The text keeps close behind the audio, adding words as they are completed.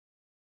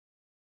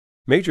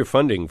Major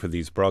funding for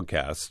these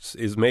broadcasts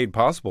is made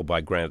possible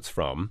by grants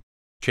from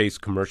Chase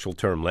Commercial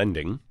Term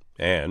Lending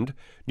and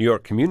New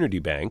York Community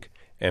Bank,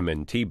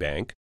 M&T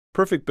Bank,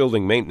 Perfect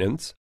Building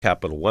Maintenance,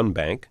 Capital One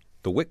Bank,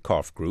 the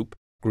Witkoff Group,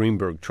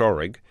 Greenberg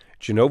Traurig,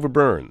 Genova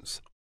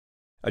Burns.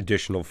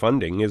 Additional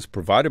funding is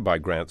provided by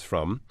grants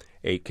from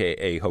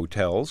AKA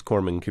Hotels,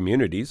 Corman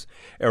Communities,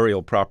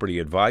 Aerial Property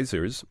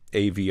Advisors,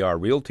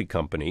 AVR Realty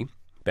Company,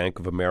 Bank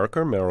of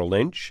America, Merrill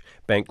Lynch,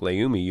 Bank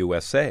Leumi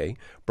USA,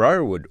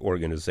 Briarwood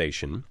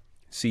Organization,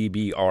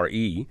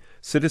 CBRE,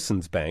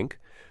 Citizens Bank,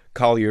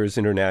 Colliers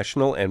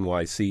International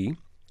NYC,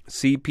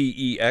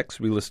 CPEX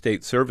Real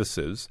Estate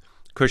Services,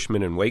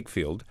 Cushman &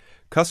 Wakefield,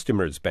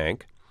 Customers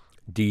Bank,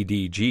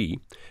 DDG,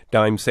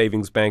 Dime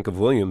Savings Bank of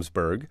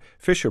Williamsburg,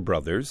 Fisher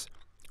Brothers,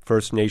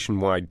 First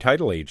Nationwide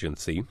Title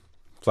Agency,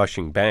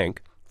 Flushing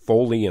Bank,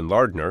 Foley &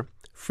 Lardner,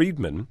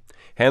 Friedman,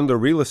 Handler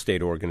Real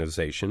Estate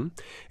Organization,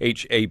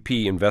 HAP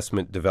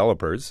Investment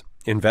Developers,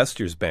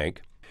 Investors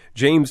Bank,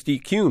 James D.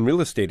 Kuhn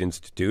Real Estate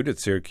Institute at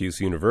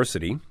Syracuse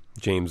University,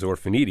 James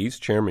Orphanides,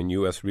 Chairman,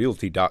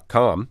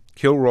 USRealty.com,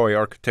 Kilroy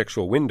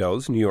Architectural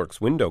Windows, New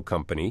York's Window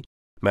Company,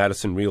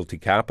 Madison Realty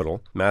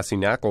Capital,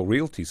 Massey-Knackle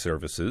Realty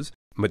Services,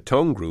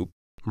 Matone Group,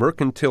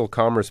 Mercantile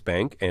Commerce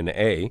Bank,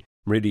 N.A.,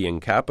 Meridian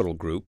Capital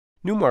Group,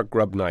 Newmark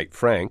Grubb Knight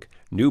Frank,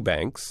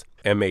 Newbanks,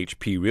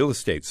 MHP Real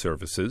Estate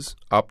Services,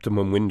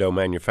 Optimum Window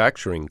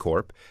Manufacturing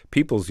Corp.,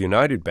 People's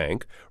United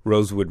Bank,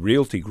 Rosewood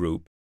Realty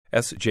Group,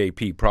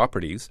 SJP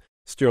Properties,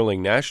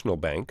 Sterling National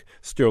Bank,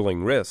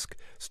 Sterling Risk,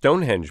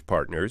 Stonehenge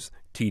Partners,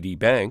 TD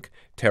Bank,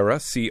 Terra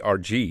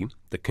CRG,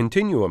 the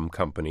Continuum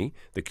Company,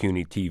 the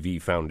CUNY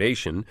TV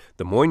Foundation,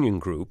 the Moynihan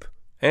Group,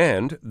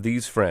 and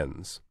these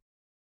friends.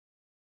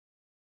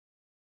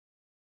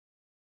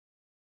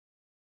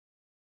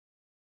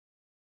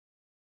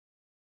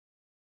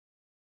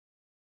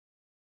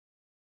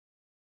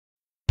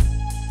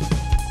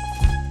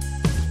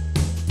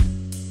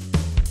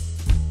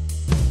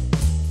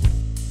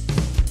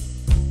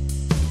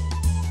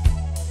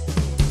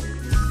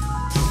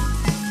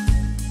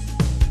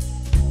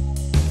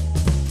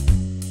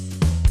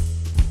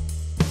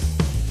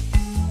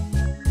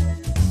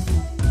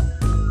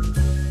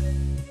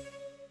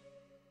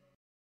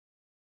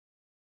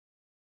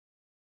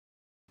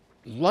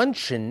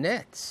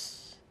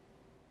 Luncheonettes,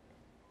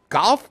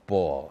 golf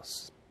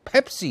balls,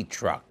 Pepsi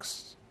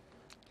trucks,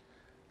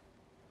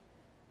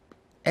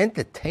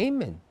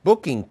 entertainment,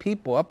 booking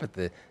people up at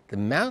the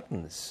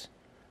mountains,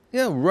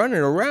 running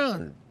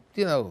around,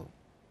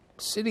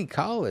 City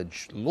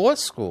College, law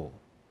school,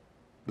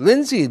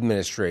 Lindsay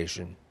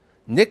administration,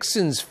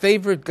 Nixon's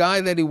favorite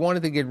guy that he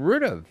wanted to get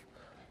rid of,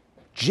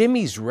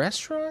 Jimmy's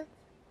restaurant,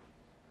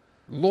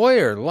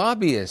 lawyer,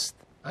 lobbyist.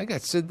 I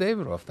got Sid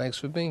Davidoff. Thanks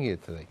for being here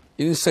today.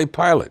 You didn't say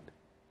pilot.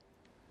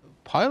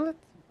 Pilot?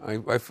 I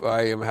have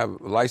a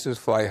license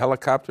to fly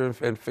helicopter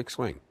and fixed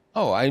wing.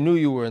 Oh, I knew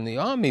you were in the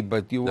Army,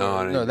 but you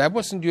were... No, that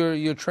wasn't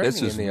your training in the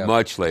Army. This is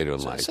much later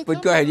in life.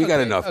 But go ahead, you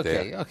got enough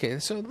there. Okay,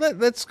 so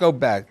let's go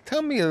back.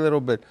 Tell me a little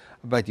bit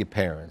about your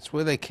parents,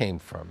 where they came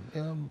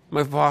from.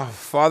 My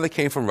father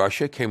came from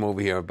Russia, came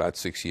over here about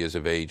 6 years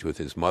of age with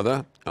his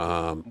mother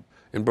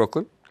in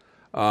Brooklyn.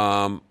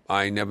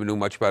 I never knew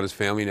much about his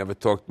family, never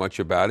talked much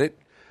about it.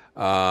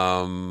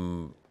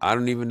 I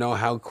don't even know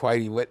how quite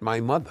he met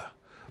my mother,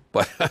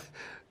 but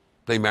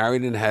they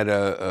married and had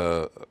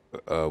a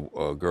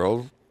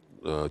girl,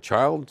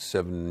 child,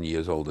 7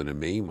 years older than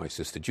me, my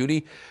sister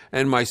Judy,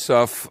 and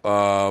myself, we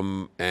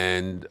were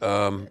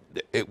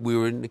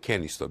in the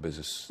candy store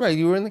business. Right,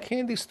 you were in the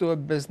candy store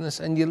business,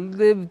 and you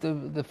lived,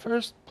 the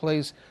first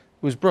place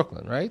was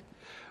Brooklyn, right?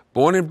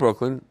 Born in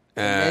Brooklyn.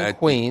 At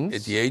Queens.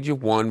 At the age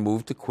of 1,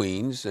 moved to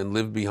Queens and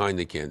lived behind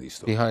the candy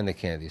store. Behind the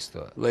candy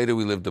store. Later,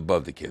 we lived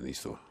above the candy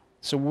store.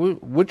 So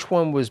which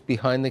one was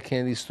behind the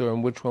candy store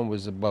and which one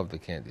was above the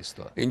candy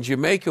store? In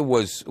Jamaica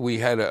we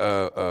had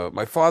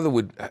my father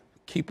would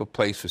keep a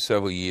place for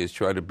several years,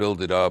 try to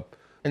build it up.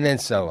 And then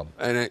sell them.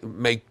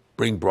 And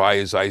bring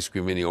Breyer's ice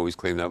cream in. He always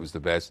claimed that was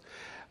the best.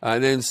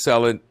 And then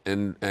sell it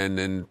and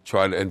then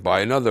try to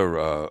buy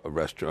another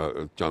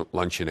restaurant,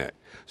 luncheonette.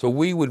 So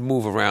we would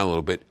move around a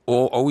little bit,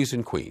 always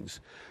in Queens.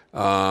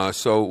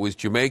 So it was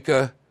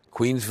Jamaica,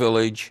 Queens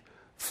Village,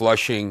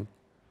 Flushing,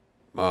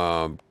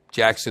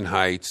 Jackson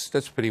Heights.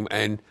 That's pretty much,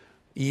 and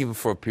even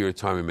for a period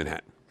of time in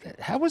Manhattan.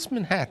 How was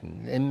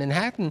Manhattan? In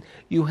Manhattan,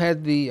 you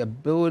had the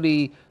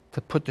ability to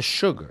put the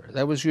sugar.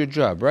 That was your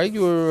job, right?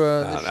 You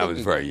were. I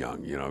was very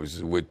young.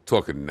 We're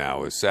talking now.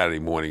 It was Saturday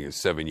morning at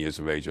 7 years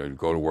of age. I'd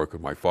go to work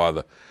with my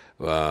father,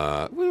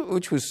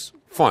 which was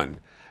fun.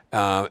 He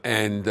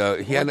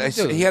had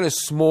a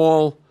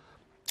small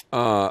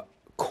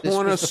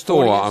corner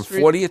store on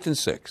 40th and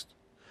 6th.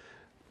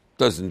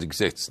 Doesn't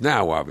exist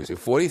now, obviously.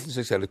 40th and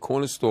 6th had a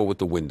corner store with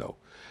the window.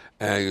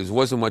 There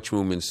wasn't much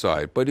room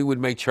inside, but he would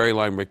make cherry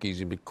lime rickeys,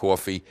 he'd make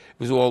coffee. It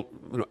was all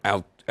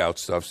out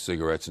stuff,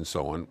 cigarettes and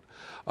so on,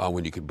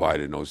 when you could buy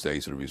it in those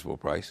days at a reasonable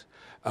price.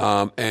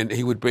 And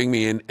he would bring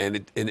me in,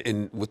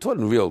 and we're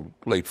talking real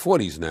late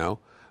 40s now.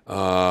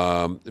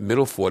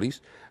 middle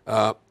 40s.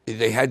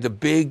 They had the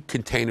big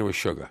container of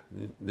sugar.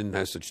 Didn't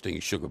have such thing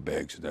as sugar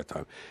bags at that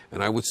time.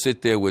 And I would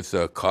sit there with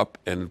a cup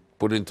and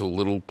put it into a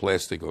little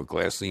plastic or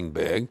glassine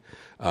bag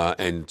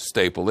and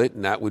staple it,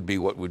 and that would be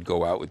what would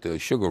go out with the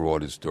sugar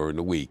orders during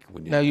the week.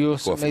 Now, you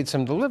also made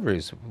some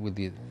deliveries with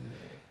you.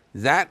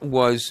 That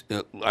was,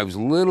 I was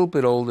a little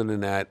bit older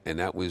than that, and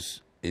that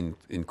was in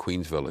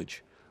Queens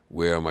Village,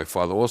 where my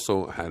father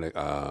also had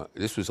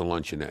this was a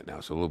luncheonette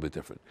now, so a little bit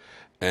different.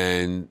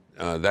 And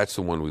that's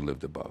the one we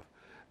lived above.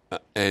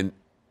 And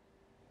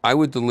I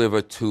would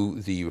deliver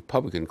to the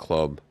Republican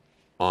Club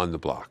on the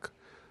block,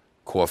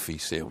 coffee,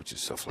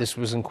 sandwiches, stuff like that. This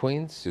was in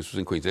Queens? This was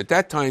in Queens. At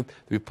that time,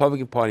 the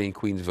Republican Party in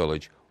Queens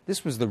Village.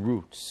 This was the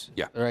roots.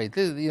 Yeah. Right.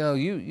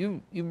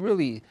 You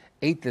really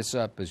ate this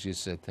up, as you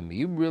said to me.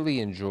 You really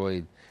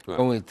enjoyed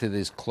going to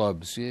these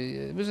clubs.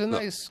 It was a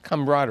nice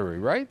camaraderie,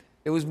 right?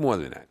 It was more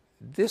than that.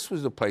 This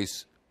was the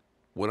place,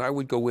 when I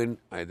would go in,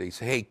 they'd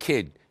say, hey,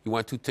 kid, you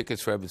want 2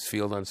 tickets for Ebbets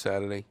Field on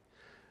Saturday?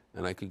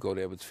 And I could go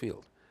to Ebbets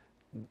Field.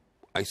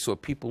 I saw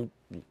people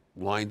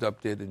lined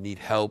up there that need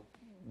help,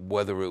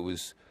 whether it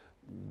was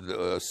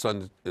the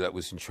son that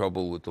was in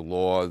trouble with the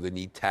law, they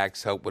need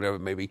tax help, whatever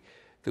it may be.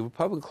 The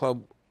Republican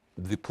Club,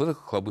 the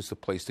political club, was the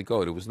place to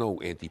go. There was no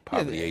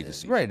anti-poverty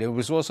agency. Right. It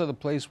was also the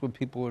place where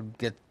people would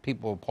get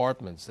people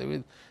apartments. They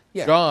would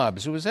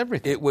jobs. It was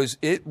everything. It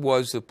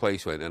was the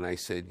place, right? And I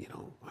said,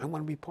 I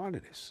want to be part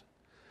of this.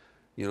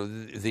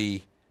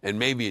 And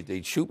maybe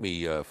they'd shoot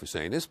me for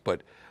saying this,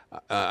 but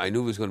I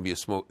knew it was going to be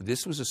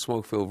this was a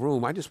smoke-filled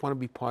room. I just want to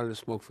be part of the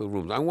smoke-filled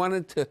rooms. I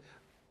wanted to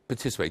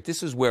participate.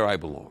 This is where I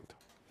belonged.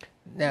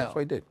 Now, that's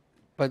what I did.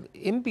 But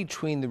in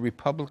between the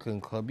Republican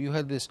Club, you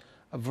had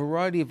a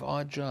variety of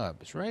odd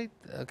jobs, right?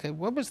 Okay,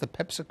 what was the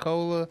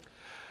Pepsi-Cola?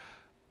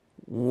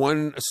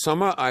 One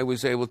summer, I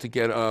was able to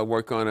get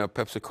work on a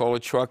Pepsi-Cola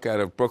truck out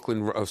of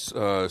Brooklyn,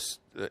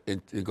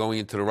 going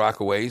into the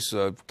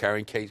Rockaways,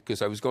 carrying case,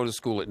 because I was going to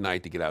school at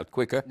night to get out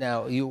quicker.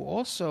 Now, you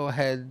also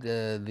had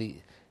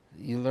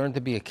you learned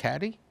to be a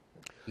caddy.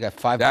 You got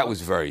 $5. That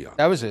was very young.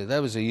 That was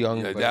a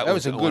young. That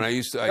was a good.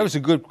 That was a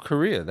good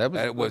career.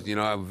 That was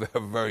a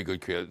very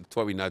good career. It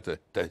taught me not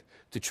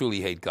to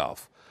truly hate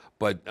golf,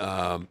 but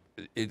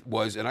it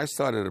was. And I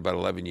started at about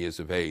 11 years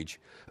of age.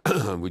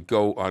 Would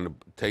go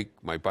take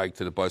my bike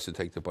to the bus and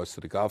take the bus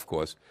to the golf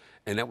course,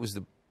 and that was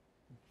the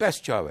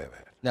best job I ever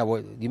had. Now,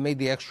 what, you made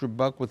the extra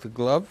buck with the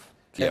glove,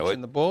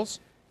 catching the balls?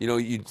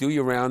 You do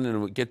your round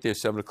and get there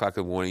 7 o'clock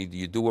in the morning.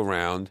 You do a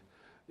round.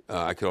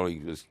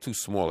 It was too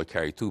small to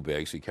carry 2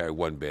 bags, so you carry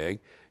 1 bag.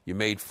 You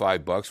made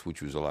 $5,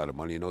 which was a lot of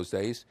money in those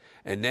days.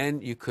 And then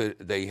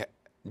the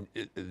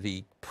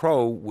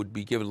pro would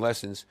be given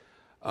lessons.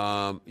 They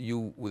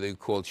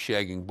called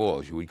shagging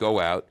balls. You would go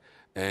out,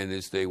 and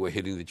as they were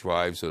hitting the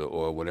drives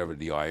or whatever,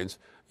 the irons,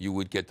 you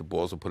would get the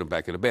balls and put them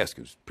back in the basket.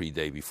 It was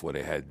pre-day before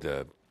they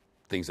had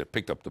things that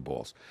picked up the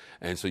balls.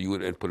 And so you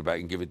would put it back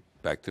and give it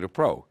back to the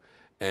pro.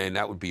 And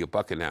that would be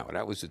 $1 an hour.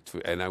 That was it.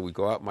 And I would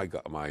go out my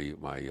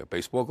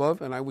baseball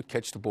glove, and I would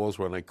catch the balls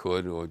when I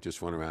could, or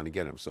just run around and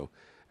get them. So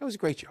that was a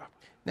great job.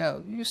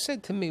 Now, you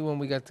said to me when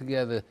we got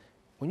together,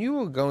 when you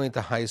were going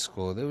to high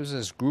school, there was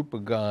this group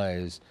of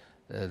guys,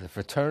 the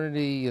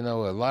fraternity. A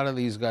lot of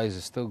these guys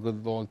are still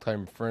good,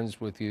 long-time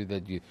friends with you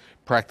that you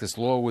practice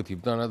law with.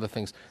 You've done other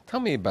things. Tell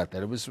me about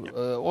that. It was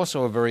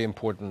also a very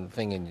important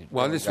thing in you.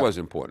 Well, this was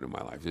important in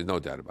my life. There's no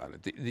doubt about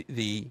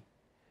it.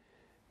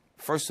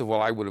 First of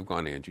all, I would have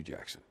gone to Andrew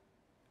Jackson,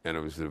 and it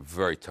was a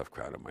very tough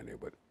crowd in my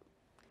neighborhood.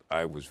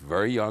 I was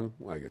very young.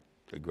 I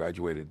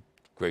graduated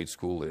grade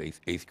school at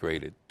eighth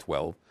grade at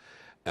 12,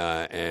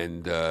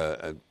 and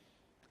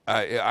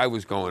I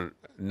was going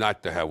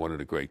not to have one of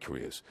the great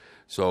careers.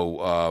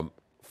 So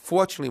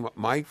fortunately,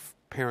 my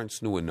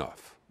parents knew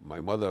enough.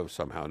 My mother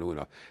somehow knew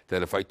enough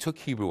that if I took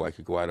Hebrew, I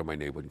could go out of my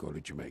neighborhood and go to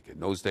Jamaica.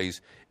 In those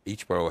days,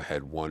 each borough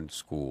had one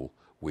school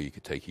where you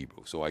could take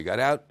Hebrew. So I got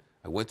out.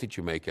 I went to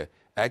Jamaica.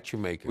 At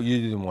Jamaica. Well,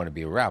 you didn't want to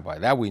be a rabbi.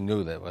 That we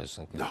knew that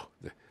wasn't. No.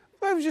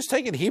 I was just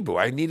taking Hebrew.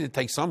 I needed to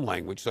take some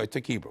language, so I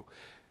took Hebrew.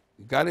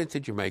 Got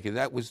into Jamaica.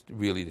 That was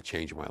really the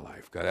change of my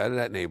life. Got out of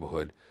that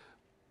neighborhood,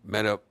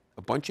 met a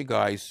bunch of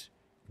guys,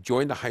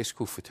 joined the high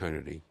school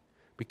fraternity,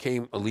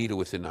 became a leader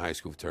within the high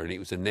school fraternity. It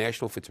was a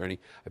national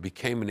fraternity. I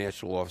became a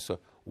national officer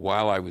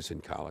while I was in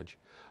college.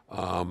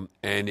 And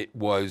it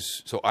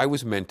was, so I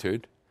was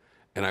mentored,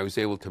 and I was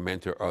able to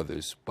mentor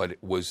others. But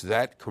it was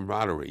that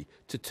camaraderie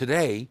to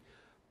today.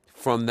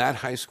 From that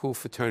high school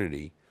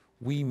fraternity,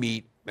 we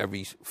meet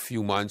every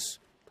few months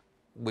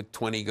with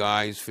 20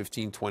 guys,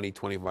 15, 20,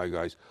 25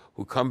 guys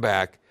who come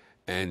back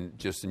and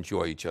just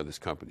enjoy each other's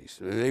companies.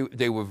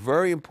 They were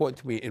very important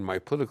to me in my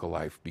political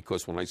life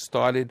because when I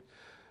started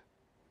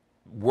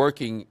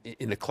working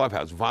in the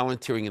clubhouse,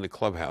 volunteering in the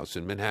clubhouse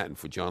in Manhattan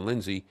for John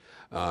Lindsay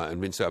and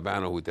Vince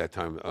Albano, who at that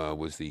time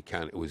was the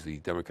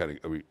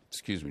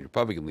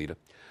Republican leader,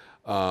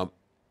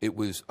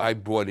 I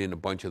brought in a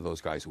bunch of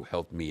those guys who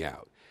helped me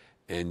out.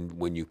 And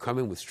when you come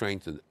in with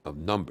strength of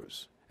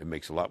numbers, it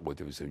makes a lot more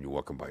difference than you're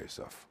walking by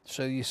yourself.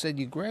 So you said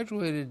you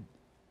graduated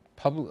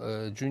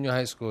junior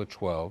high school at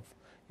 12.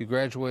 You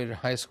graduated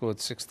high school at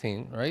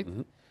 16, right?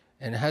 Mm-hmm.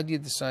 And how did you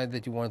decide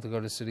that you wanted to go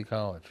to City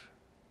College?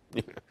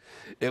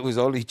 It was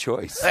only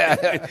choice.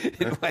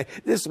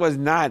 This was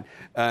not,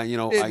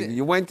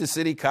 you went to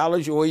City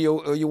College or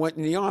you went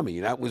in the Army.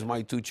 That was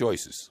my two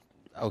choices.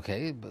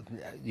 Okay, but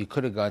you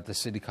could have gone to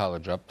City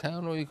College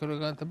Uptown or you could have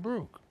gone to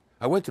Brook.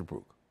 I went to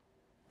Brook.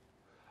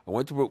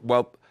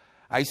 Well,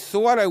 I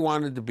thought I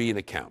wanted to be an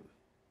accountant.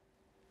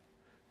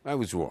 I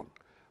was wrong.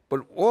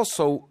 But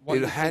also,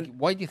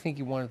 why do you think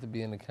you wanted to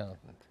be an accountant?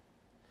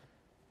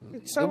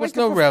 There was like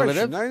no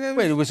relative.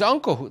 Wait, it was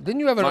uncle.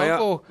 Didn't you have an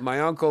uncle? My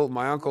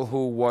uncle,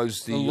 who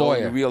was the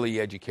only really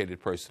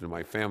educated person in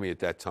my family at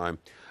that time,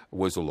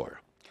 was a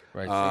lawyer.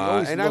 Right.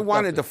 And I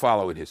wanted to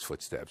follow in his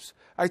footsteps.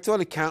 I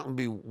thought accountant would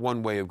be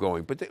one way of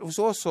going, but it was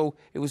also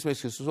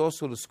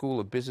the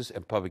School of Business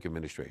and Public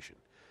Administration,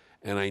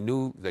 and I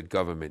knew that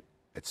government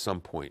at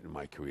some point in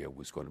my career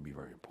was going to be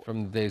very important.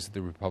 From the days of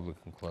the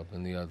Republican Club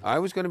and the other. I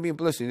was going to be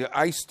listening.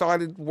 I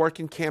started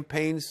working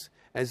campaigns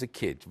as a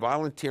kid,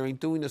 volunteering,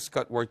 doing the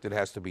scut work that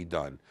has to be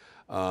done.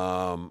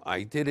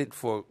 I did it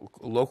for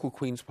local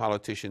Queens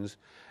politicians,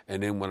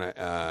 and then when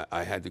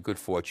I had the good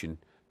fortune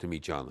to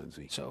meet John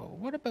Lindsay. So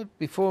what about,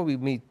 before we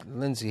meet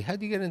Lindsay, how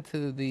do you get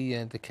into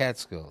the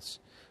Catskills?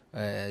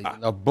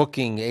 A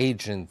booking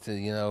agent,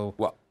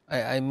 Well,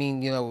 I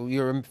mean,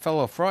 you're a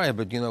fellow friar,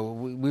 but,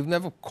 we've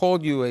never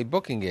called you a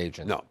booking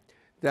agent. No.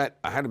 That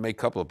I had to make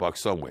a couple of bucks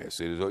somewhere.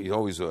 So there's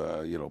always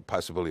a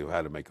possibility of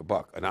how to make a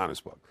buck, an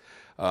honest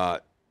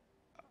buck.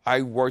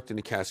 I worked in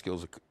the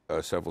Catskills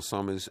several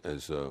summers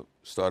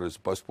started as a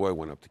busboy,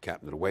 went up to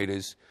captain of the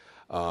waiters.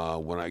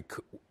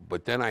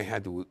 But then I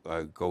had to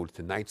go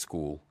to night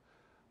school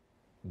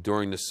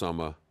during the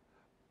summer,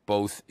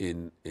 both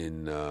in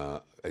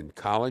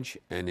college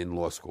and in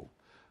law school.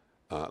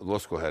 Law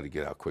school had to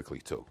get out quickly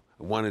too.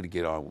 I wanted to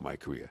get on with my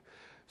career,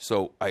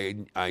 so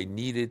I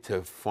needed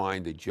to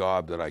find a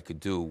job that I could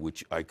do,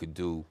 which I could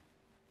do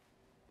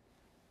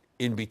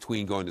in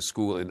between going to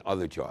school and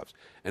other jobs.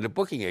 And a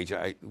booking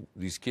agent,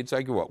 these kids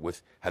I grew up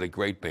with had a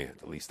great band.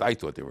 At least I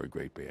thought they were a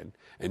great band,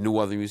 and knew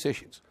other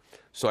musicians.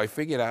 So I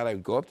figured out I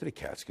would go up to the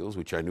Catskills,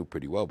 which I knew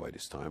pretty well by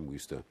this time.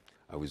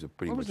 I was a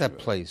pretty What much was that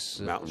place?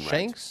 Mountain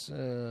Shanks?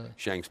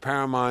 Shanks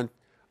Paramount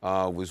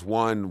was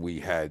one. We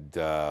had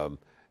the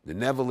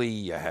Neville.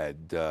 You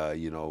had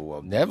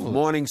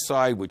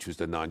Morningside, which was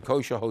the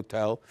non-kosher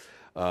hotel.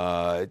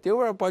 There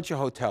were a bunch of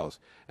hotels,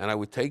 and I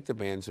would take the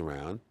bands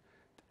around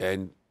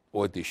and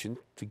audition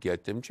to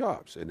get them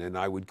jobs. And then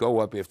I would go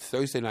up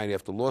Thursday night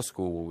after law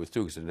school when we were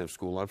through, because I didn't have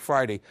school on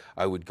Friday.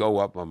 I would go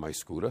up on my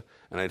scooter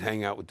and I'd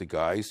hang out with the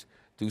guys,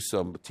 do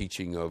some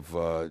teaching of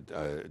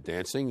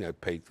dancing that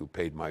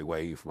paid my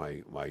way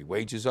for my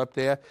wages up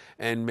there,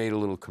 and made a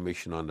little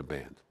commission on the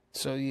band.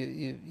 So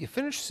you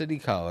finished City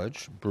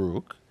College,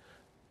 Brook.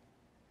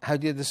 How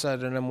did you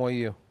decide on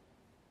NYU?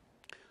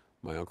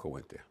 My uncle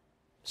went there.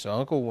 So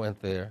uncle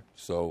went there.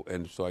 So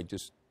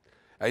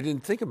I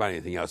didn't think about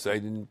anything else.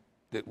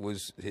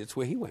 It's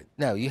where he went.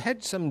 Now, you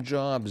had some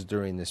jobs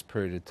during this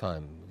period of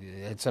time.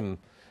 You had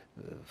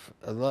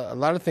a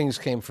lot of things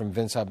came from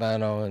Vince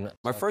Albano. And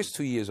my first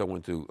 2 years I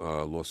went to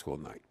law school at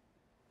night.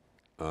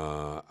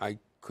 I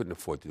couldn't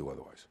afford to do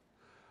otherwise.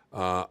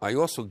 I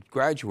also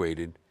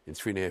graduated in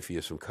 3.5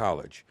 years from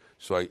college,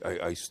 so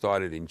I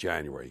started in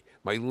January.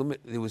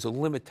 There was a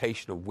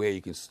limitation of where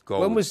you can go.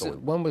 When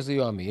was the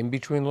Army? In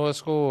between law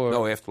school? Or?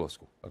 No, after law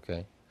school.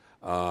 Okay.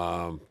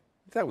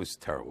 That was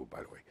terrible,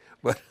 by the way.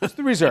 But it's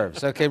the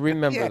reserves. Okay,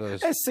 remember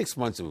those. That's 6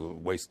 months of a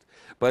waste.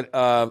 But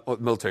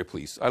military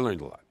police, I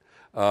learned a lot.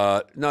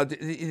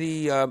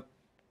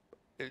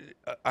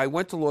 I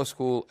went to law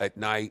school at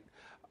night.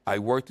 I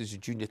worked as a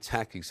junior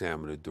tax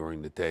examiner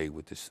during the day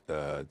with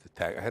the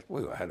tax. I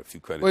had a few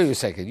credits. Wait a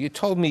second. You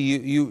told me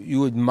you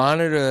would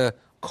monitor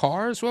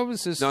cars? What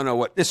was this?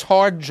 No. This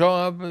hard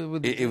job?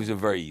 It was a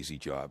very easy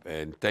job,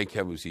 and thank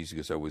heaven it was easy,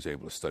 because I was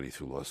able to study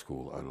through law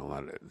school on a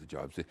lot of the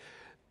jobs.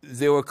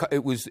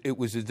 It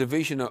was a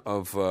division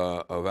of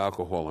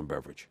alcohol and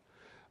beverage,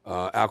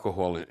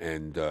 alcohol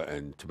and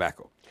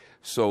tobacco.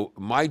 So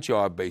my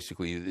job,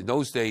 basically, in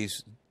those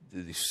days,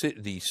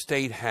 the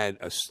state had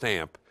a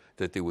stamp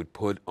that they would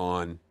put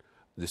on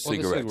the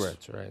cigarettes. The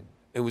cigarettes, right?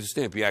 It was a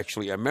stamp. I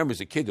remember as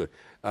a kid,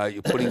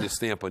 you're putting the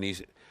stamp on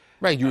these.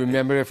 Right, you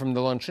remember it from the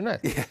luncheonette.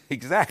 Yeah,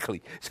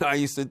 exactly. So I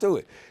used to do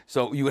it.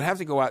 So you would have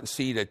to go out and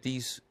see that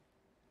these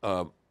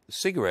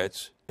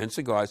cigarettes and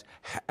cigars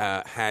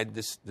had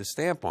the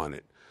stamp on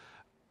it.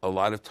 A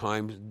lot of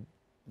times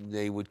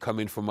they would come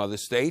in from other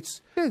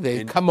states. Yeah,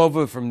 they'd come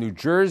over from New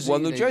Jersey. Well,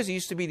 New Jersey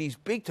used to be these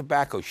big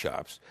tobacco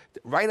shops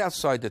right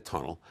outside the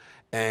tunnel,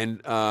 and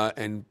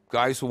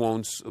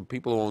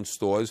people who own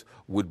stores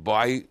would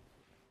buy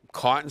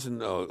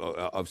cartons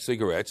of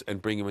cigarettes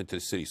and bring them into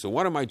the city. So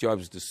one of my jobs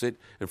was to sit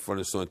in front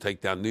of the store and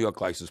take down New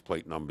York license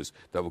plate numbers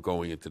that were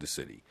going into the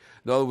city.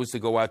 The other was to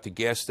go out to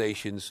gas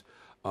stations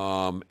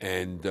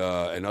and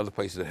other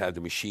places that had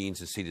the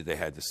machines and see that they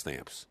had the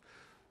stamps.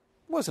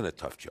 It wasn't a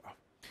tough job.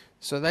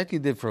 So that you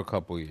did for a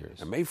couple of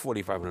years. I made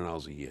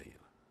 $4,500 a year.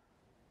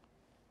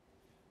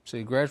 So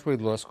you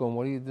graduated law school, and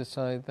what do you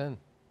decide then?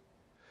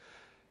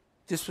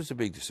 this was a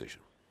big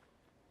decision.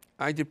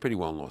 I did pretty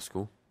well in law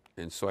school,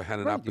 and so I had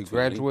an Right, opportunity. you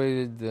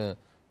graduated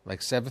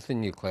like 7th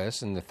in your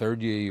class, and the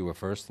 3rd year you were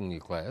 1st in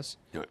your class.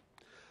 Yeah.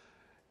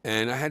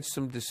 And I had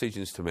some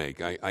decisions to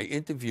make. I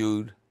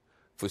interviewed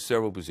for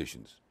several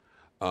positions.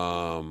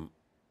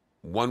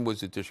 One was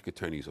the district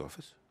attorney's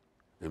office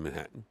in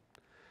Manhattan,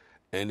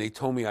 and they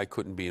told me I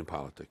couldn't be in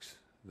politics,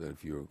 that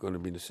if you're going to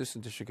be an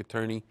assistant district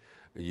attorney,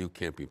 you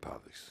can't be in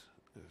politics.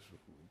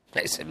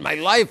 I said, my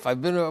life, I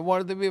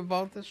wanted to be a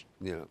politician.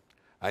 Yeah.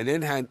 I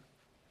then had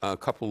a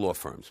couple law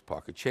firms,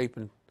 Parker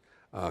Chapin,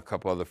 a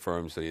couple other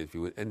firms that I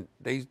interviewed, and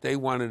they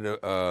wanted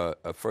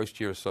a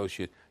first-year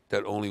associate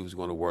that only was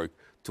going to work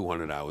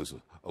 200 hours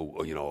a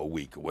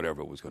week or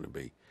whatever it was going to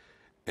be.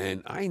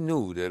 And I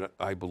knew that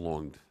I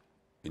belonged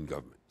in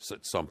government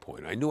at some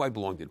point. I knew I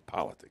belonged in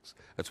politics.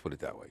 Let's put it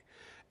that way.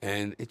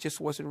 And it just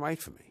wasn't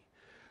right for me.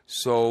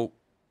 So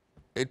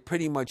it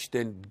pretty much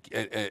then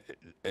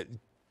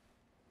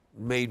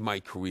made my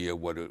career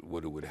what it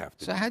would have to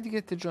be. So how'd you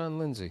get to John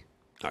Lindsay?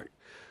 All right.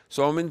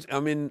 So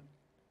I'm in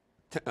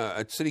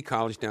at City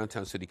College,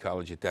 downtown City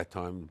College at that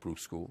time,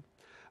 Bruce School.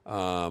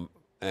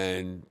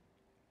 And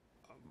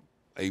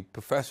a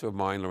professor of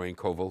mine, Lorraine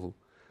Koval, who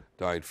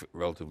died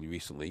relatively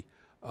recently,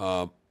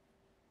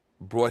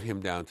 brought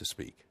him down to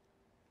speak.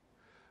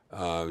 It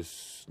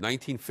was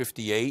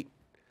 1958.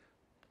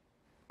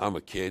 I'm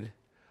a kid.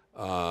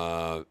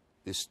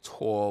 This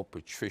tall,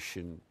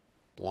 patrician,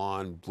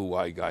 blonde,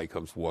 blue-eyed guy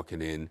comes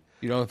walking in.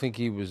 You don't think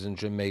he was in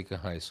Jamaica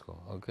High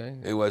School, okay?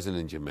 He wasn't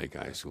in Jamaica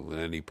High School at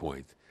any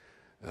point.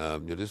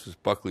 This was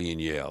Buckley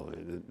and Yale,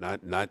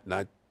 not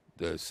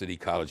the City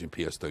College and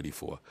PS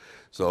 34.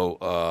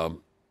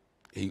 So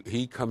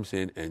he comes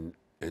in and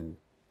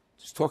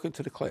is talking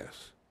to the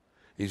class.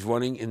 He's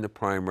running in the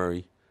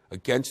primary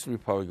against the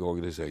Republican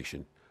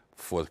organization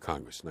for the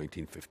Congress,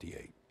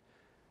 1958.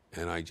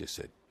 And I just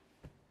said,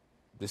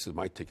 this is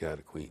my ticket out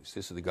of Queens.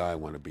 This is the guy I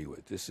want to be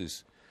with. This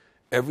is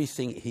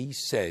everything he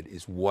said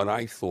is what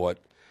I thought.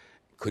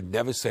 Could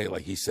never say it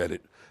like he said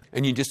it.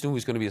 And you just knew he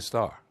was going to be a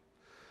star.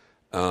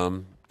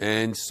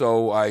 And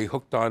so I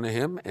hooked onto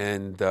him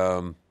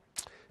and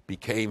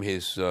became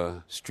his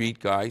street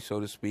guy, so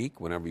to speak.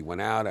 Whenever he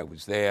went out, I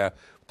was there.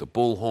 The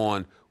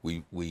bullhorn,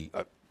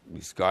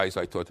 these guys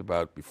I talked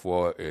about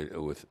before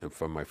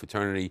from my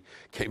fraternity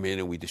came in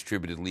and we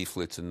distributed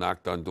leaflets and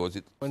knocked on doors.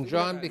 When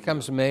John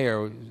becomes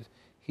mayor,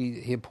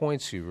 he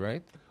appoints you,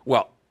 right?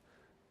 Well,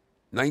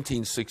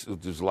 1960,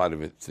 there's a lot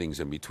of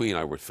things in between.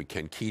 I worked for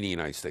Ken Keeney,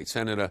 United States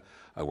Senator.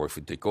 I worked for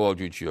Dick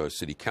Aldridge,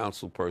 city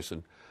council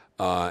person.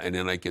 And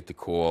then I get the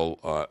call,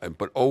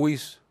 but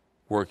always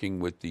working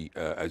with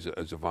as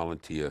a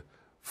volunteer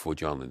for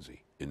John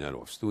Lindsay in that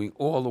office, doing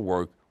all the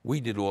work.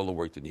 We did all the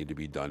work that needed to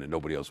be done and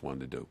nobody else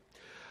wanted to do.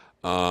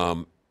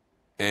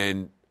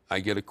 And I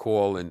get a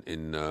call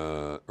in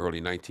early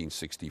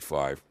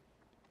 1965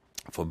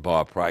 from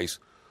Bob Price,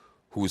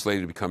 who was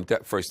later to become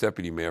first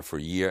deputy mayor for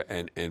a year,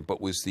 but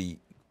was the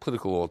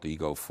political alter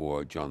ego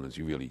for John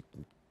Lindsay. Really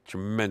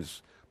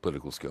tremendous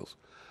political skills.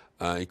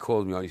 He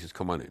called me on. He says,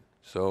 "Come on in."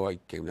 So I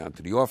came down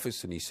to the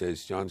office, and he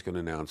says, "John's going to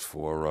announce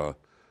for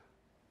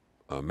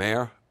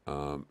mayor.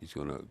 He's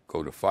going to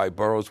go to 5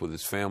 boroughs with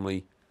his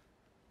family.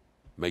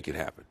 Make it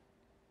happen."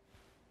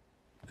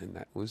 And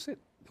that was it.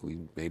 We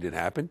made it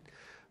happen.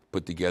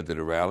 Put together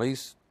the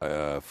rallies.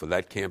 For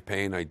that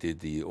campaign, I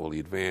did all the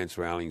advance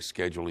rallying,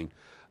 scheduling.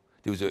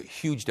 There was a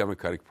huge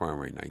Democratic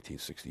primary in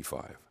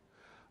 1965.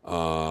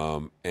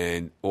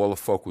 And all the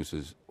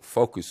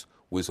focus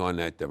was on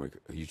that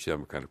huge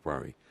Democratic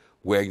primary.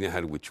 Wagner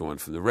had withdrawn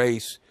from the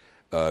race.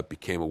 It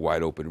became a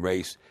wide-open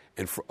race.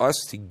 And for us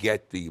to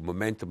get the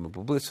momentum and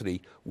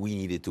publicity, we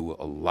needed to do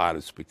a lot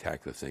of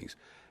spectacular things.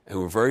 And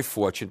we're very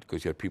fortunate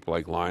because you had people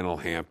like Lionel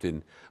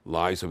Hampton,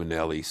 Liza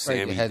Minnelli,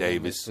 Sammy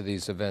Davis. For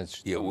these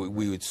events. Yeah,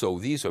 so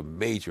these are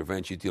major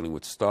events. You're dealing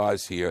with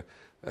stars here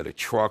at a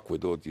truck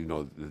with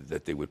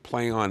that they would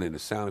play on in the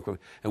sound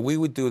equipment. And we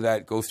would do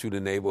that, go through the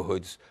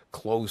neighborhoods,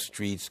 close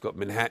streets, go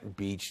Manhattan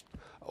Beach,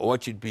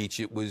 Orchard Beach.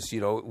 It was,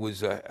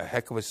 a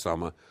heck of a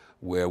summer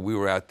where we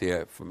were out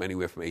there from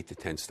anywhere from 8 to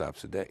 10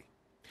 stops a day.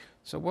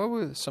 So what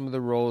were some of the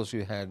roles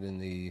you had in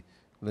the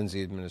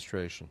Lindsay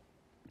administration?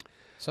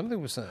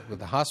 Something was with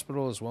the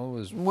hospitals. One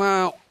was...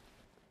 Well,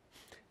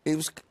 it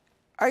was...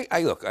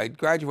 I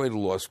graduated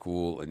law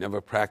school. I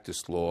never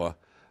practiced law,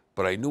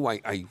 but I knew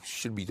I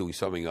should be doing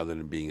something other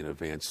than being an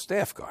advanced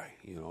staff guy.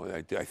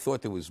 I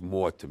thought there was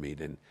more to me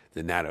than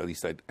that, or at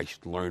least I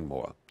should learn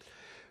more.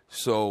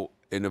 So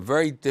in a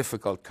very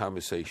difficult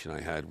conversation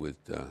I had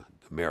with the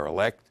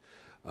mayor-elect,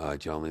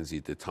 John Lindsay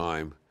at the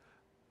time,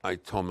 I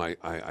told him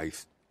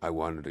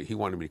he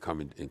wanted me to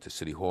come into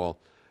City Hall,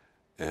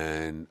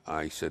 and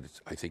I said,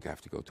 I think I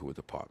have to go to a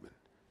department.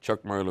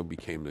 Chuck Merlo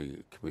became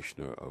the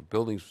commissioner of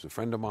buildings, was a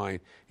friend of mine.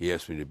 He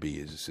asked me to be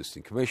his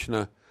assistant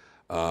commissioner,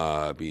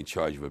 be in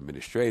charge of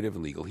administrative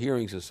and legal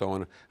hearings and so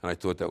on, and I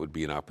thought that would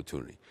be an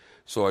opportunity.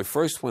 So I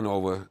first went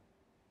over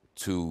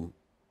to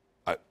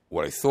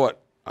what I thought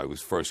I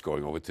was first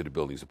going over to the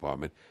buildings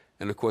department,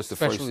 And of course,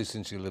 especially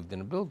since you lived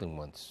in a building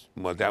once.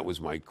 Well, that was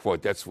my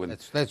quote. That's when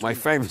that's my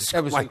famous.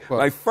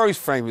 My first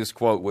famous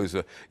quote was,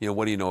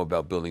 what do you know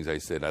about buildings? I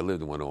said, I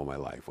lived in one all my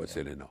life. What's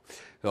there to know?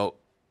 So,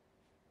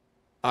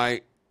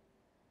 if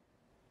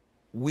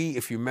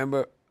you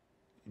remember,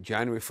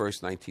 January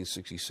 1st,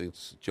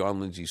 1966, John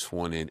Lindsay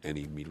sworn in, and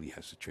he immediately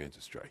has a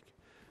transit strike,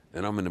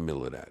 and I'm in the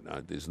middle of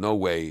that. There's no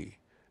way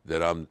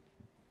that I'm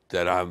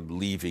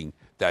leaving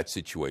that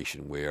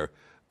situation where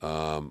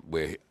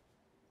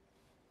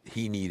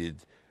he needed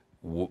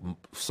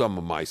some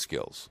of my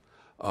skills.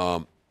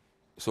 So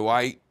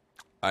I'm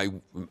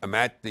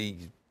at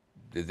then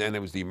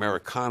it was the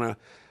Americana.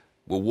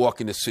 We're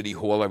walking to City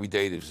Hall every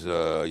day. There's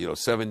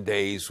 7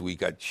 days. We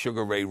got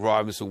Sugar Ray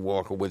Robinson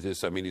walking with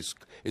us. I mean,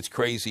 it's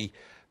crazy.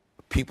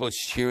 People are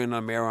cheering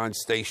on Mayor on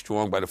Stay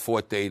Strong. By the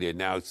fourth day, they're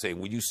now saying,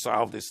 "Will you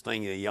solve this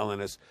thing?" They're yelling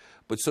at us.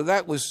 But so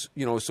that was,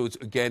 so it's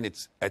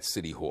at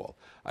City Hall.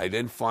 I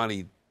then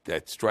finally,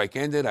 that strike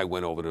ended. I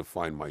went over to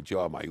find my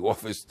job, my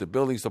office, the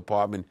buildings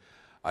department.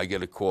 I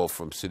get a call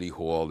from City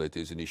Hall that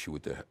there's an issue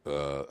with the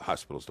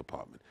hospitals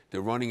department.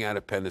 They're running out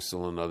of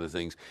penicillin and other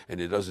things, and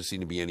there doesn't seem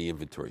to be any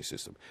inventory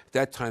system. At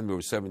that time, there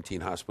were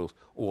 17 hospitals,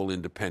 all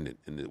independent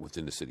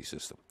within the city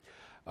system.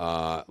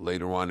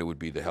 Later on, it would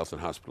be the Health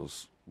and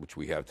Hospitals, which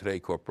we have today,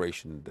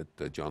 corporation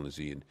that John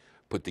Lindsay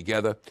put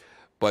together.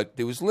 But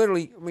there was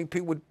literally,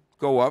 people would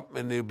go up,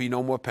 and there'd be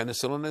no more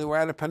penicillin, and they were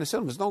out of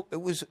penicillin.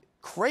 It was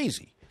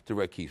crazy to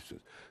wreck keeps.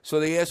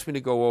 So they asked me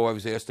to go over. I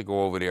was asked to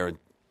go over there and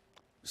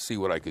see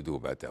what I could do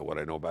about that. What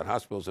I know about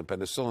hospitals and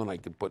penicillin, I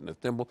could put in a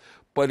thimble.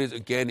 But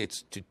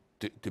it's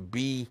to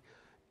be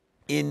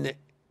in,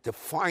 to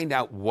find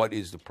out what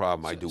is the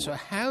problem I do. So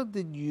how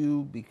did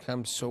you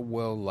become so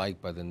well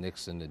liked by the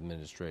Nixon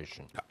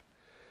administration?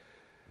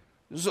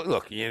 So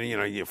look,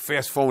 you're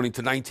fast forwarding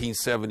to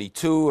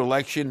 1972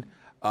 election.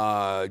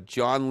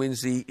 John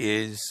Lindsay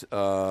is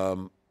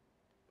at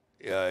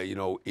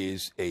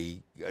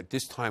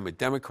this time a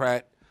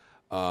Democrat.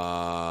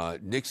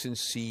 Nixon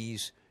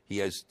sees. He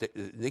has the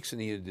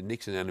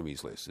Nixon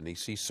enemies list, and he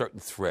sees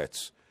certain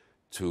threats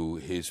to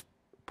his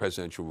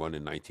presidential run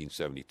in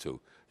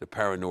 1972. The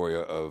paranoia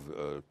of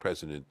the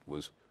president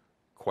was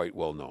quite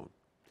well known.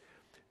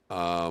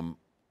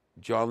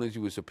 John Lindsay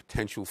was a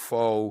potential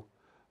foe.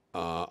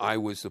 I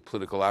was the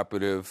political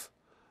operative.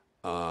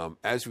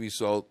 As a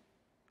result,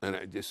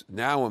 and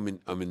now I'm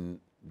in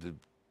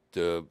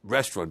the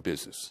restaurant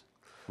business.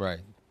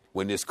 Right.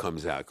 When this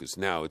comes out, because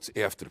now it's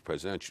after the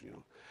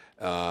presidential,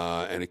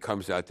 and it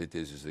comes out that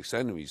there's this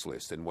enemies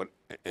list, and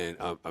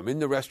I'm in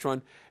the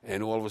restaurant,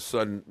 and all of a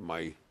sudden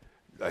I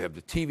have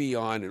the TV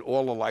on, and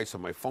all the lights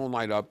on my phone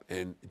light up,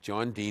 and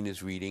John Dean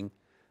is reading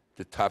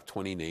the top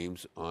 20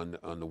 names on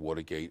the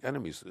Watergate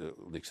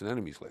Nixon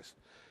enemies list,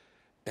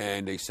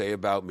 and they say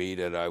about me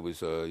that I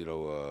was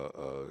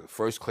a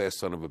first class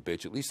son of a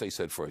bitch. At least they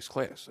said first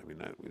class. I mean,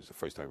 that was the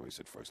first time I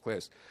said first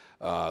class.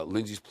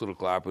 Lindsay's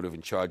political operative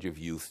in charge of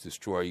youth,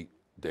 destroy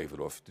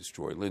Davidoff,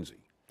 destroy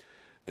Lindsay.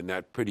 And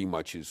that pretty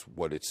much is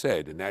what it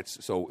said. And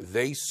so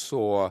they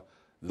saw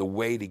the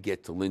way to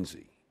get to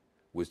Lindsay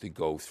was to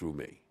go through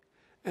me.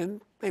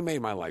 And they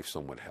made my life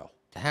somewhat hell.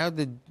 How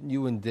did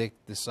you and Dick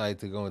decide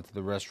to go into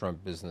the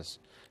restaurant business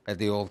at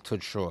the old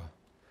Hutcher?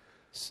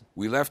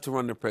 We left to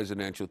run the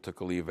presidential,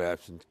 took a leave of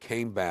absence,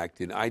 came back.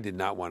 I did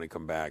not want to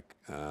come back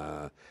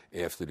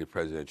after the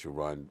presidential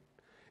run.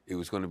 It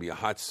was going to be a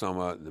hot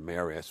summer. The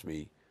mayor asked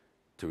me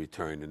to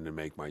return and to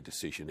make my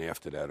decision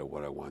after that of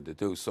what I wanted to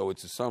do. So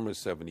it's the summer of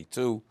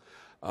 '72.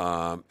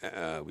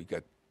 We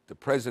got the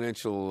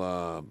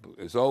presidential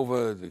is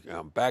over.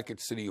 I'm back at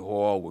City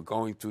Hall. We're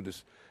going through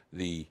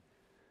the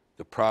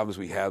problems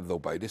we have, though.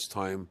 By this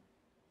time,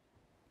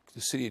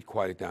 the city had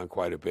quieted down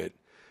quite a bit,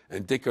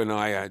 and Dick and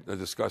I are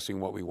discussing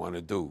what we want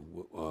to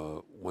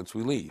do once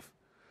we leave.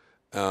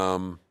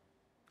 And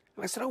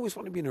I said, I always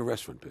want to be in the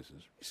restaurant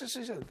business. He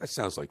says, that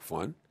sounds like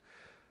fun.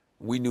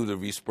 We knew the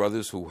Reese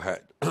brothers who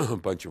had a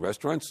bunch of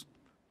restaurants,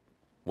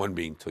 one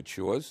being Toots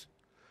Shor's.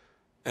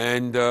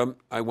 And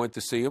I went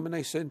to see them, and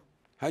they said,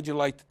 how'd you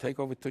like to take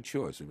over Toots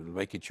Shor's and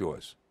make it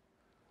yours?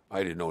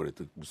 I didn't know that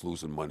it was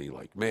losing money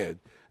like mad,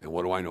 and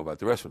what do I know about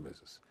the restaurant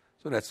business?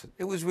 So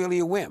it was really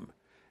a whim.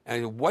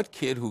 And what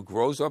kid who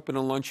grows up in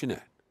a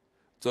luncheonette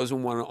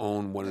doesn't want to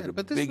own one of the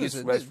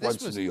biggest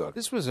restaurants in New York?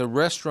 This was a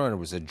restaurant. It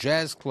was a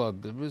jazz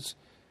club.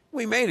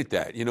 We made it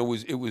that.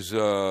 It was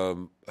a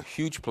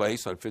huge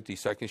place on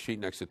 52nd Street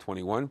next to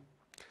 21. It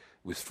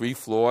was 3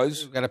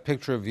 floors. We got a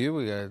picture of you.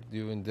 We got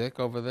you and Dick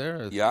over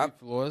there. Yeah. 3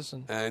 floors.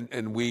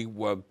 And we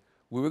were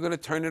going to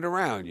turn it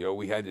around.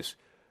 We had this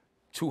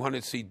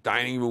 200-seat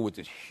dining room with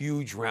this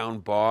huge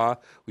round bar.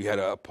 We had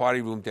a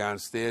party room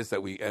downstairs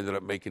that we ended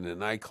up making a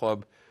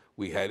nightclub.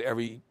 We had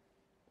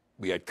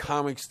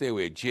comics there.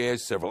 We had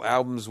jazz. Several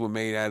albums were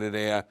made out of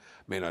there.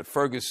 Maynard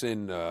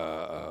Ferguson,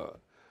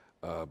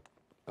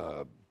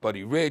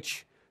 Buddy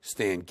Rich,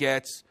 Stan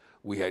Getz.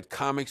 We had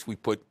comics. We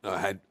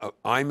had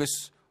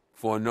Imus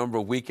for a number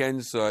of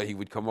weekends. He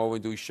would come over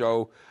and do a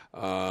show.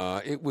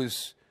 It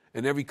was,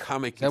 and every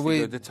comic at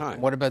the time.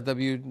 What about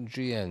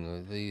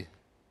WGN?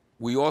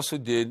 We also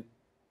did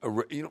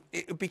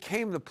it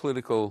became the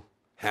political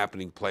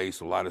happening place.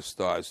 A lot of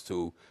stars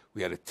too.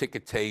 We had a ticker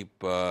tape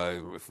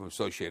from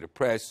Associated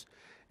Press.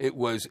 It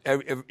was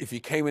if you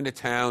came into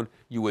town,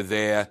 you were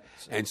there,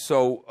 and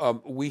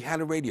so we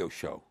had a radio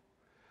show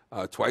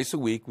twice a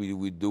week.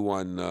 We do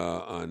on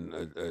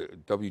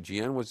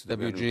WGN. What's the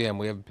WGN?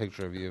 We have a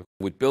picture of you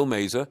with Bill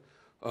Mazur,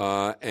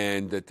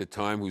 and at the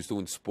time he was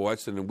doing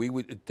sports, and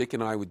then Dick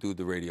and I would do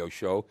the radio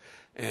show,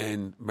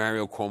 and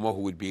Mario Cuomo,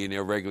 who would be in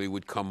there regularly,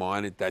 would come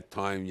on. At that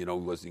time, he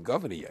wasn't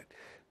governor yet.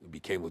 He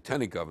became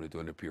lieutenant governor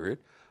during the period.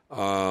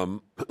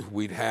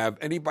 We'd have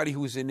anybody who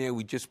was in there,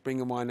 we'd just bring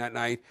them on that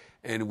night,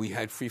 and we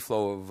had free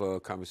flow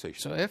of conversation.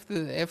 So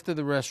after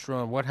the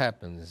restaurant, what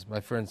happens?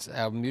 My friends,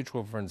 our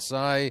mutual friend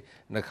Cy,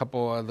 and a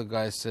couple other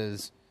guys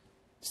says,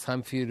 it's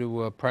time for you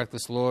to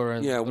practice law.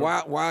 And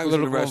while I was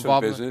in the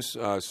restaurant business,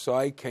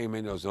 Cy came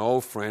in. He was an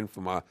old friend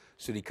from our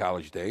city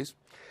college days,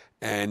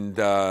 and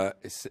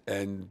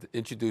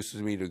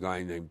introduces me to a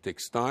guy named Dick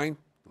Stein,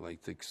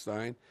 like Dick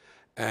Stein,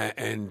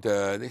 and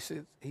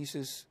he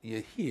says,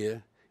 you're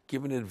here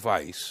giving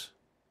advice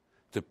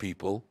to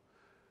people,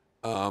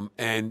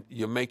 and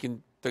you're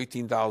making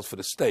 $13 for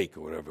the steak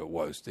or whatever it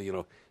was.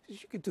 You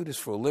could do this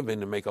for a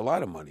living and make a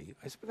lot of money.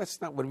 I said, but that's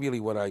not really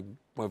what I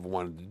ever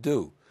wanted to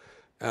do.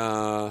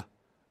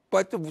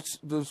 But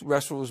the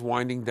restaurant was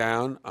winding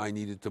down. I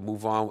needed to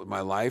move on with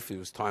my life. It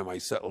was time I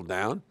settled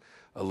down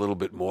a little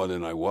bit more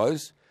than I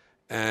was,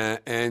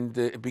 and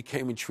it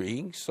became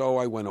intriguing. So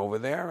I went over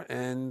there,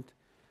 and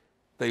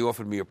they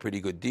offered me a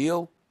pretty good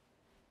deal.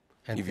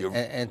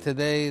 And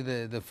today,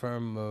 the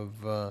firm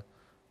of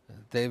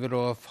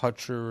Davidoff,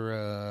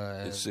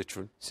 Hutcher, and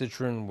Citron.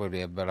 Citron, what do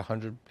you have, about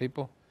 100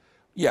 people?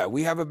 Yeah,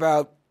 we have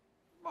about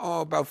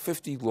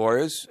 50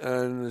 lawyers,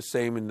 and the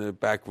same in the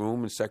back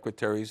room, and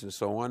secretaries and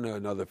so on,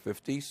 another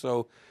 50.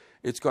 So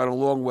it's gone a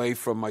long way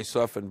from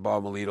myself and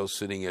Bob Melito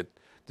sitting at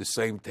the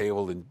same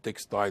table in Dick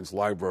Stein's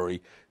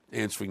library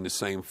answering the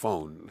same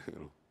phone.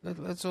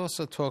 Let's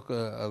also talk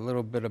a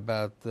little bit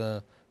about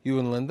you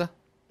and Linda.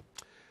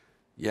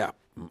 Yeah.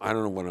 I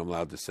don't know what I'm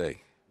allowed to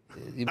say.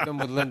 You've been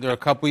with Linda a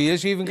couple of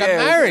years. You even got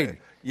married.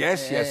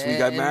 Yes, we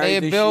got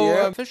married this Bill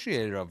year.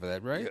 Officiated over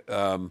that, right?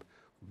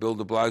 Bill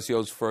de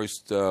Blasio's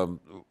first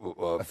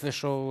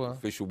official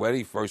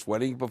wedding, first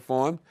wedding he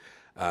performed.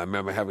 I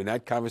remember having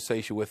that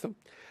conversation with him.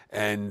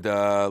 And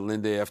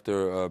Linda,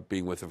 after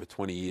being with her for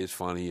 20 years,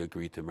 finally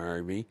agreed to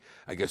marry me.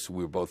 I guess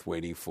we were both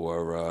waiting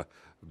for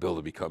Bill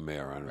to become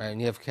mayor.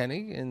 And you have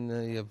Kenny, and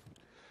you have...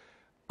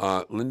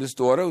 Linda's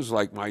daughter, who's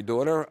like my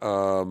daughter,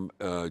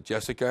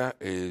 Jessica,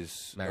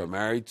 is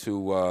married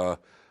to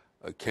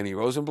Kenny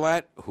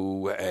Rosenblatt,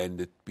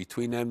 and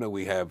between them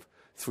we have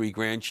 3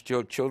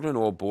 grandchildren,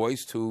 all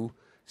boys, 2,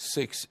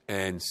 6,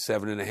 and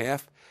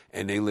 7.5,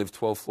 and they live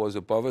 12 floors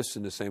above us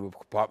in the same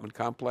apartment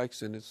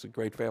complex, and it's a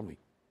great family.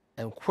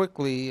 And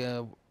quickly,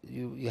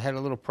 you had a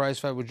little prize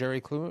fight with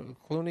Jerry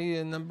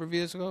Clooney a number of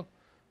years ago?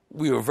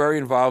 We were very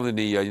involved in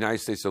the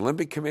United States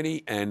Olympic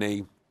Committee, and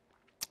they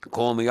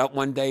called me up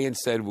one day and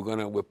said,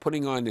 we're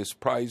putting on this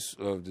prize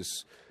of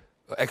this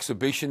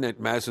exhibition at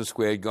Madison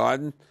Square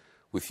Garden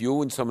with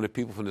you and some of the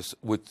people from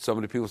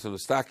the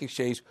stock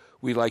exchange.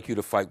 We'd like you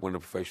to fight one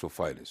of the professional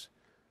fighters.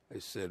 I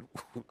said,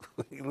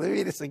 let me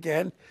read this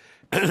again.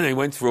 They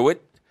went through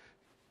it.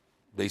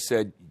 They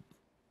said,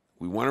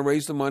 we want to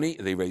raise the money.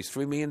 They raised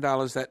 $3 million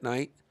that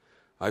night.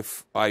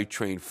 I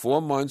trained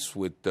 4 months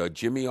with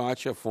Jimmy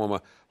Archer,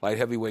 former light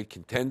heavyweight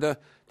contender,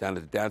 down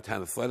at the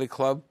Downtown Athletic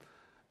Club.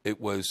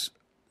 It was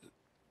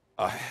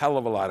a hell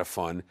of a lot of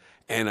fun,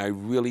 and I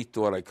really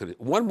thought I could.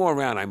 One more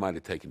round, I might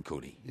have taken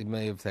CUNY. You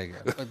may have taken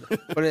it.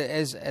 But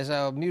as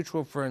our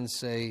mutual friends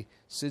say,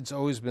 Sid's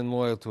always been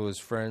loyal to his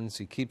friends.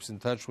 He keeps in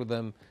touch with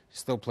them. You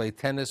still play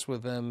tennis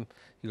with them.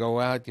 You go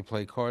out, you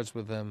play cards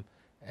with them.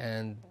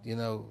 And,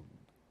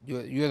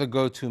 you're the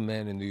go-to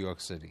man in New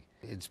York City.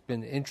 It's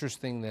been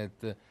interesting that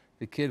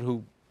the kid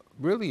who,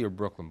 really you're a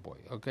Brooklyn boy,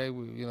 okay?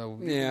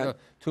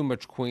 Too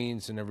much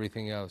Queens and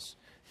everything else.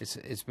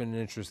 It's been an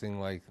interesting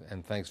life,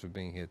 and thanks for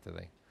being here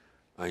today.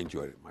 I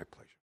enjoyed it. My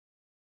pleasure.